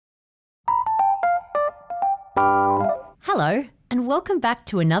Hello, and welcome back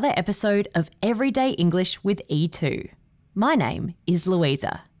to another episode of Everyday English with E2. My name is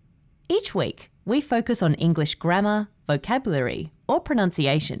Louisa. Each week, we focus on English grammar, vocabulary, or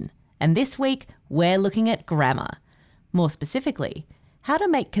pronunciation, and this week, we're looking at grammar. More specifically, how to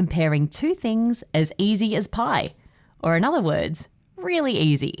make comparing two things as easy as pie, or in other words, really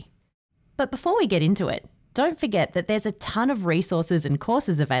easy. But before we get into it, don't forget that there's a ton of resources and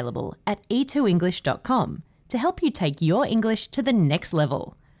courses available at e2english.com to help you take your English to the next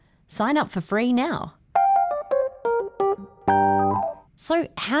level. Sign up for free now. So,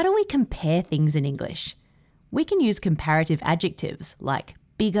 how do we compare things in English? We can use comparative adjectives like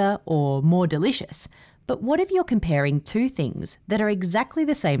bigger or more delicious, but what if you're comparing two things that are exactly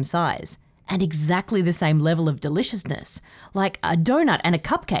the same size and exactly the same level of deliciousness, like a donut and a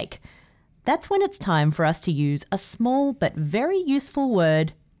cupcake? That's when it's time for us to use a small but very useful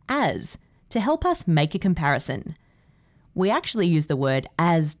word, as, to help us make a comparison. We actually use the word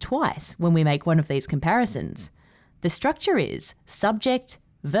as twice when we make one of these comparisons. The structure is subject,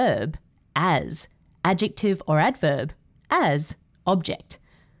 verb, as, adjective or adverb, as, object.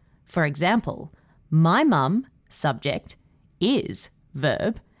 For example, my mum, subject, is,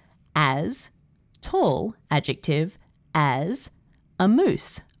 verb, as, tall, adjective, as, a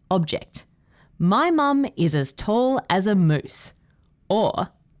moose, object. My mum is as tall as a moose. Or,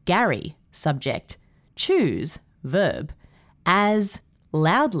 Gary, subject, choose, verb, as,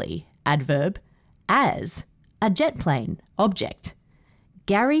 loudly, adverb, as, a jet plane, object.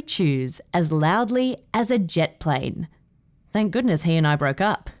 Gary chews as loudly as a jet plane. Thank goodness he and I broke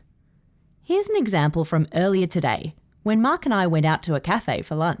up. Here's an example from earlier today, when Mark and I went out to a cafe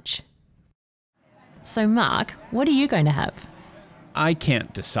for lunch. So Mark, what are you going to have? I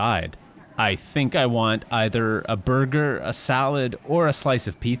can't decide. I think I want either a burger, a salad, or a slice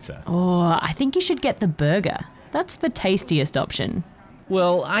of pizza. Oh, I think you should get the burger. That's the tastiest option.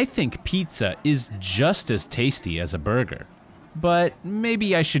 Well, I think pizza is just as tasty as a burger. But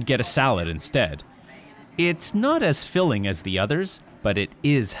maybe I should get a salad instead. It's not as filling as the others, but it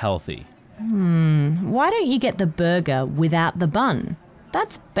is healthy. Why don't you get the burger without the bun?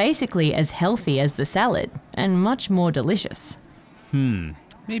 That's basically as healthy as the salad, and much more delicious.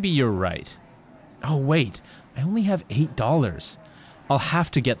 Maybe you're right. Oh wait, I only have $8. I'll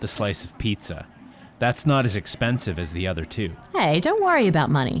have to get the slice of pizza. That's not as expensive as the other two. Hey, don't worry about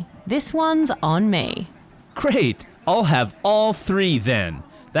money. This one's on me. Great, I'll have all three then.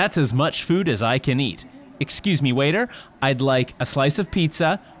 That's as much food as I can eat. Excuse me, waiter, I'd like a slice of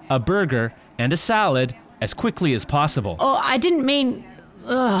pizza, a burger, and a salad as quickly as possible. Oh, I didn't mean...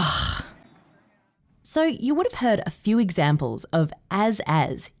 Ugh. So you would have heard a few examples of as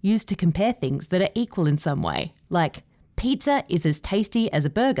used to compare things that are equal in some way, like pizza is as tasty as a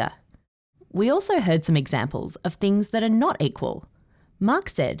burger. We also heard some examples of things that are not equal. Mark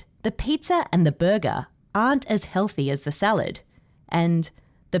said the pizza and the burger aren't as healthy as the salad, and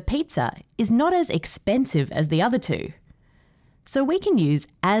the pizza is not as expensive as the other two. So we can use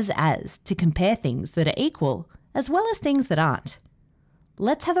as to compare things that are equal as well as things that aren't.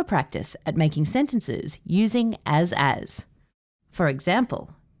 Let's have a practice at making sentences using as. For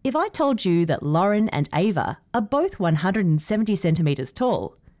example, if I told you that Lauren and Ava are both 170 centimetres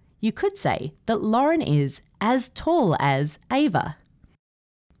tall, you could say that Lauren is as tall as Ava.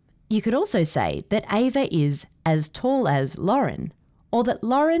 You could also say that Ava is as tall as Lauren, or that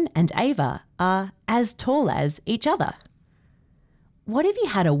Lauren and Ava are as tall as each other. What if you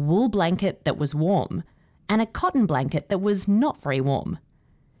had a wool blanket that was warm and a cotton blanket that was not very warm?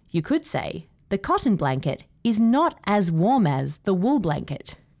 You could say the cotton blanket is not as warm as the wool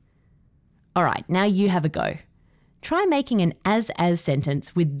blanket. All right, now you have a go. Try making an as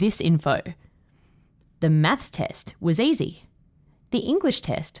sentence with this info. The maths test was easy. The English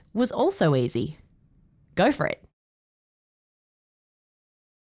test was also easy. Go for it.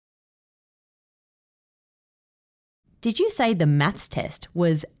 Did you say the maths test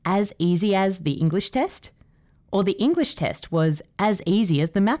was as easy as the English test? Or the English test was as easy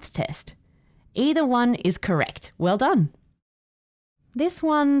as the maths test? Either one is correct. Well done. This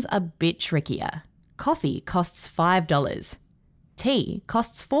one's a bit trickier. Coffee costs $5. Tea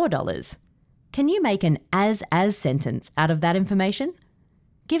costs $4. Can you make an as sentence out of that information?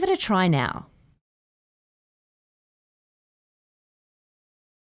 Give it a try now.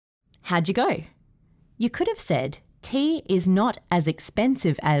 How'd you go? You could have said, tea is not as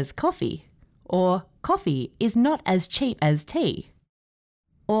expensive as coffee, or coffee is not as cheap as tea,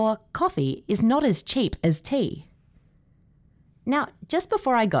 or coffee is not as cheap as tea. Now, just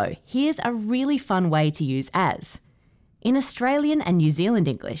before I go, here's a really fun way to use as. In Australian and New Zealand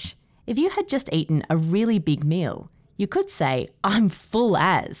English, if you had just eaten a really big meal, You could say, I'm full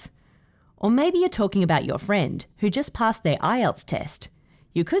as. Or maybe you're talking about your friend who just passed their IELTS test.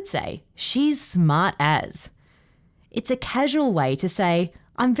 You could say, she's smart as. It's a casual way to say,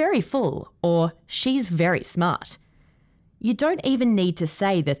 I'm very full, or she's very smart. You don't even need to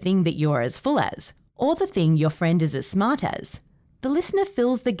say the thing that you're as full as, or the thing your friend is as smart as. The listener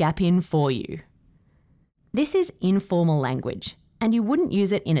fills the gap in for you. This is informal language, and you wouldn't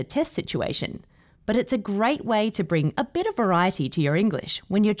use it in a test situation, but it's a great way to bring a bit of variety to your English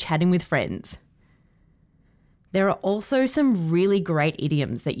when you're chatting with friends. There are also some really great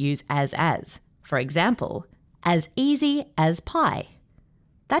idioms that use as. For example, as easy as pie.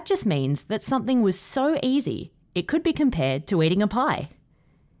 That just means that something was so easy, it could be compared to eating a pie.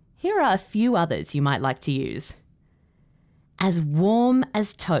 Here are a few others you might like to use. As warm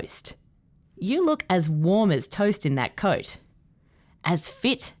as toast. You look as warm as toast in that coat. As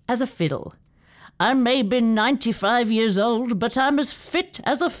fit as a fiddle. I may be 95 years old, but I'm as fit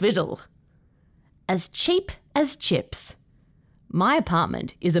as a fiddle. As cheap as chips. My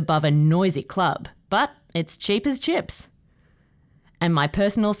apartment is above a noisy club, but it's cheap as chips. And my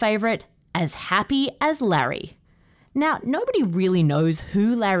personal favourite, as happy as Larry. Now, nobody really knows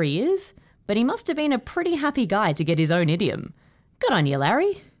who Larry is, but he must have been a pretty happy guy to get his own idiom. Good on you,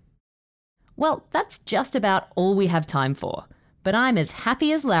 Larry. Well, that's just about all we have time for. But I'm as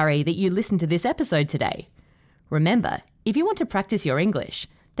happy as Larry that you listened to this episode today. Remember, if you want to practice your English,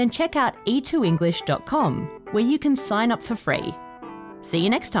 then check out e2english.com, where you can sign up for free. See you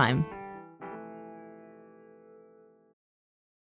next time.